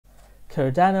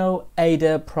Cardano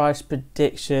ADA price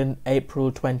prediction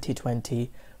April 2020.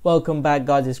 Welcome back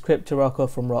guys, it's cryptorocko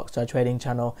from Rockstar Trading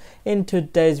Channel. In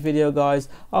today's video guys,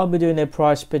 I'll be doing a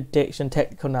price prediction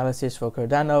technical analysis for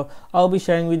Cardano. I'll be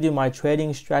sharing with you my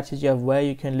trading strategy of where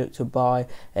you can look to buy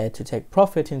to take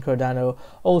profit in Cardano.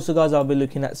 Also guys, I'll be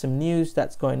looking at some news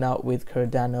that's going out with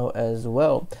Cardano as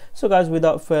well. So guys,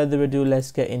 without further ado,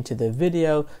 let's get into the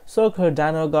video. So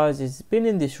Cardano guys, it's been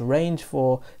in this range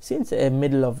for since the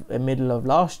middle of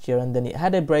last year, and then it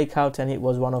had a breakout and it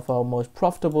was one of our most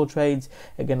profitable trades.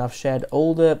 Again, I've shared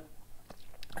all the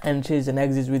entries and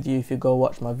exits with you if you go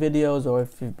watch my videos, or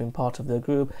if you've been part of the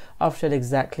group. I've shared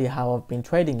exactly how I've been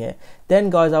trading it. Then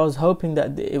guys, I was hoping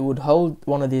that it would hold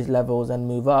one of these levels and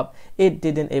move up. It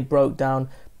didn't. It broke down.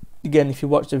 Again, if you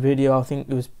watched the video, I think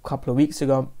it was a couple of weeks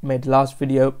ago, I made the last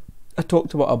video, I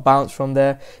talked about a bounce from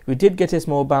there. We did get a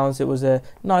small bounce. It was a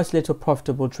nice little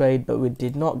profitable trade, but we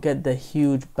did not get the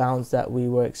huge bounce that we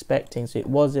were expecting, so it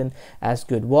wasn't as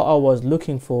good. What I was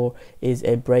looking for is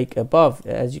a break above.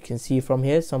 As you can see from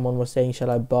here, someone was saying,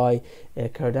 shall I buy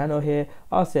Cardano here?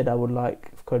 I said I would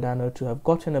like Cardano to have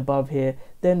gotten above here,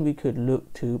 then we could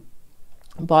look to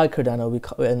buy Cardano.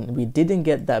 We didn't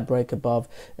get that break above,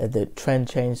 the trend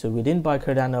change, so we didn't buy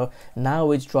Cardano.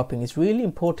 Now it's dropping. It's really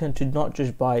important to not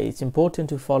just buy, it's important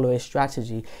to follow a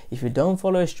strategy. If you don't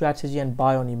follow a strategy and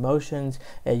buy on emotions,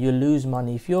 you lose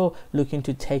money. If you're looking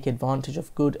to take advantage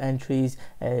of good entries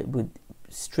with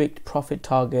strict profit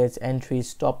targets, entries,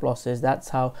 stop losses, that's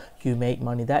how you make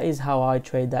money. That is how I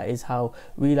trade. That is how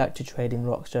we like to trade in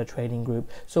Rockstar Trading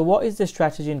Group. So what is the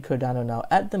strategy in Cardano now?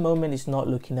 At the moment, it's not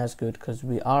looking as good because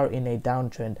we are in a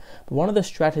downtrend. But one of the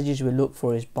strategies we look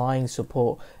for is buying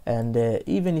support. And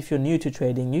even if you're new to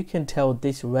trading, you can tell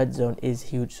this red zone is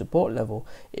huge support level.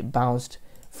 It bounced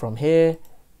from here,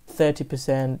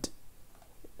 30%,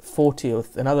 40, or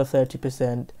another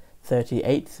 30%,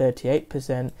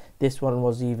 38%. This one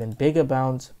was even bigger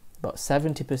bounce, about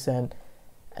 70%,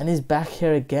 and is back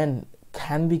here again.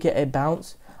 Can we get a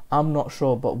bounce? I'm not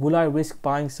sure, but will I risk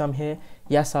buying some here?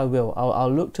 Yes, I will.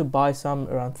 I'll look to buy some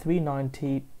around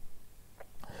 390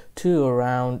 to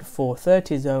around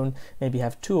 430 zone, maybe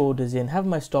have two orders in, have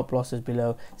my stop losses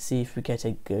below, see if we get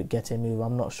a move.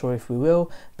 I'm not sure if we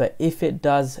will, but if it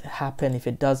does happen, if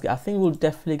it does, I think we'll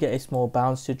definitely get a small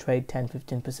bounce to trade,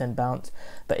 10-15% bounce.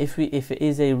 But if it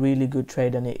is a really good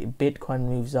trade and Bitcoin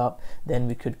moves up, then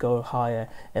we could go higher.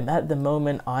 And at the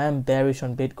moment, I am bearish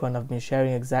on Bitcoin. I've been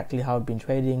sharing exactly how I've been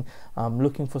trading. I'm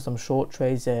looking for some short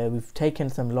trades. We've taken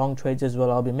some long trades as well.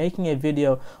 I'll be making a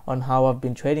video on how I've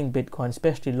been trading Bitcoin,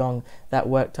 especially long. That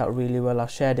worked out really well. I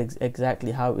shared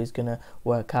exactly how it's gonna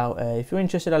work out. If you're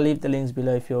interested, I'll leave the links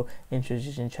below. If you're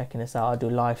interested in checking this out, I do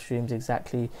live streams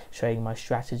exactly showing my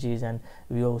strategies, and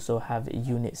we also have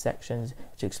unit sections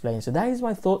to explain. So that is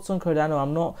my thoughts on Cardano.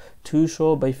 I'm not too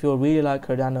sure, but if you really like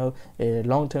Cardano, a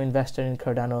long-term investor in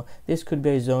Cardano, this could be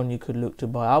a zone you could look to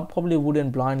buy. I probably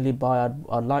wouldn't blindly buy.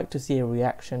 I'd like to see a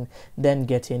reaction, then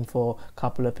get in for a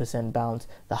couple of percent bounce.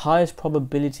 The highest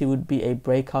probability would be a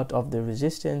breakout of the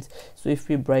resistance. So if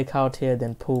we break out here,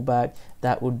 then pull back,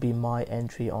 that would be my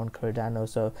entry on Cardano.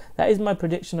 So that is my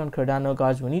prediction on Cardano,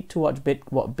 guys. We need to watch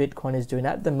what Bitcoin is doing.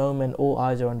 At the moment, all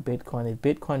eyes are on Bitcoin. If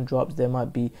Bitcoin drops, there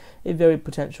might be a very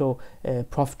potential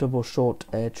profitable short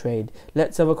trade.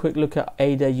 Let's have a quick look at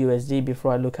ADA USD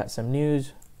before I look at some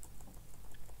news.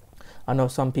 I know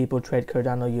some people trade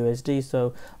Cardano USD,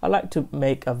 so I like to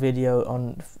make a video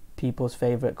on people's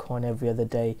favorite coin every other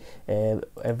day,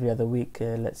 every other week,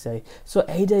 let's say. So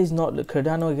ADA is not,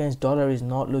 Cardano against dollar is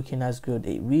not looking as good.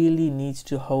 It really needs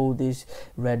to hold this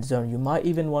red zone. You might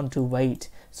even want to wait.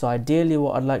 So ideally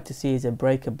what I'd like to see is a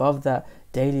break above that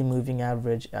daily moving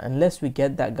average. Unless we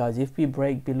get that, guys, if we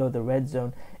break below the red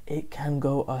zone, it can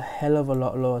go a hell of a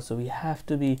lot lower. So we have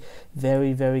to be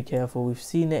very, very careful. We've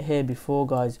seen it here before,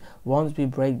 guys. Once we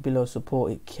break below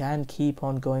support, it can keep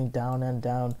on going down and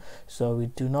down. So we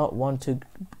do not want to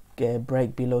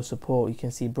break below support. You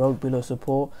can see broke below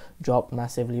support, dropped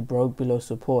massively, broke below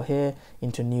support here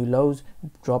into new lows,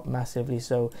 dropped massively.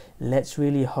 So let's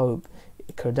really hope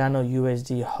Cardano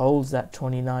USD holds that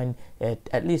 29,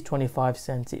 at least 25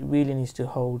 cents. It really needs to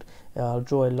hold. I'll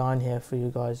draw a line here for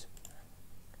you guys.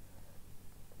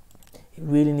 It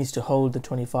really needs to hold the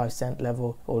 25 cent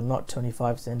level, or not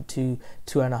 25 cent,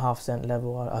 2.5 cent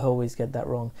level. I always get that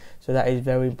wrong. So that is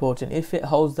very important. If it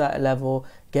holds that level,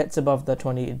 gets above the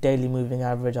 20 daily moving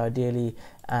average ideally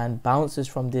and bounces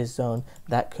from this zone,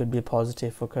 that could be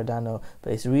positive for Cardano.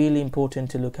 But it's really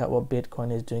important to look at what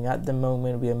Bitcoin is doing. At the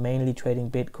moment we are mainly trading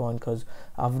Bitcoin, because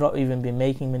I've not even been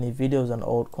making many videos on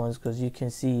altcoins, because you can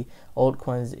see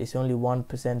altcoins, it's only 1%,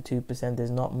 2%.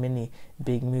 There's not many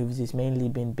big moves. It's mainly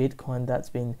been Bitcoin that's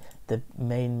been the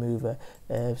main mover.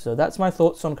 So that's my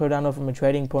thoughts on Cardano from a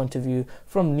trading point of view.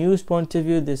 From news point of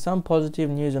view, there's some positive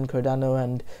news on Cardano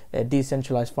and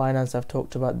decentralized finance. I've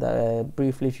talked about that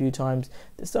briefly a few times.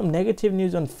 There's some negative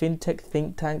news on fintech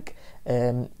think tank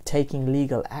taking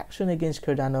legal action against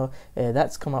Cardano.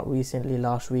 That's come out recently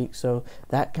last week, so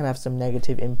that can have some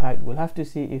negative impact. We'll have to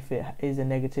see if it is a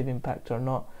negative impact or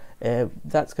not.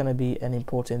 That's going to be an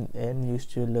important news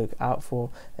to look out for.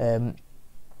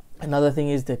 Another thing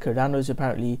is that Cardano is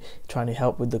apparently trying to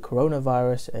help with the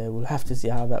coronavirus. We'll have to see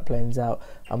how that plays out.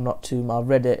 I've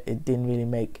read it, it didn't really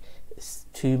make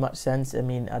too much sense. I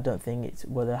mean, I don't think it's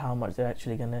whether how much they're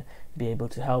actually going to be able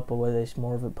to help, or whether it's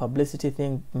more of a publicity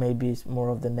thing. Maybe it's more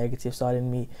of the negative side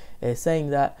in me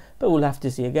saying that, but we'll have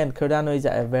to see. Again, Cardano is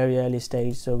at a very early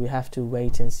stage, so we have to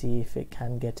wait and see if it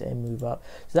can get a move up.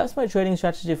 So that's my trading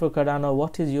strategy for Cardano.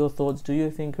 What is your thoughts? Do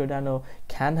you think Cardano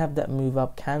can have that move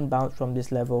up, can bounce from this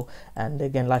level? And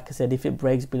again, like I said, if it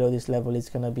breaks below this level, it's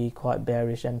going to be quite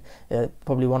bearish. And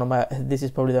probably this is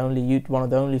probably one of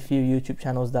the only few YouTube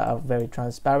channels that are very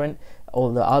transparent.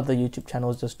 All the other YouTube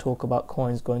channels just talk about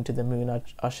coins going to the moon.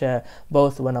 I share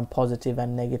both when I'm positive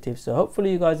and negative. So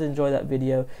hopefully you guys enjoy that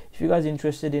video. If you guys are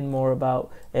interested in more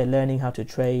about learning how to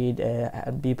trade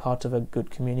and be part of a good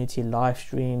community, live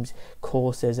streams,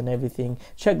 courses and everything,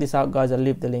 check this out guys. I'll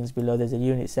leave the links below. There's a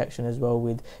unit section as well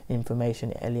with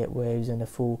information, Elliott waves and a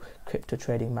full crypto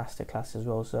trading masterclass as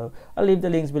well. So I'll leave the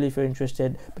links below if you're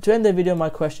interested. But to end the video, my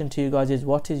question to you guys is,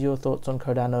 what is your thoughts on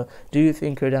Cardano? Do you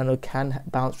think Cardano can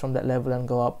bounce from that level and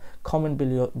go up? Comment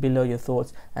below your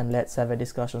thoughts and let's have a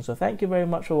discussion. So thank you very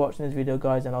much for watching this video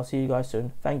guys, and I'll see you guys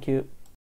soon. Thank you.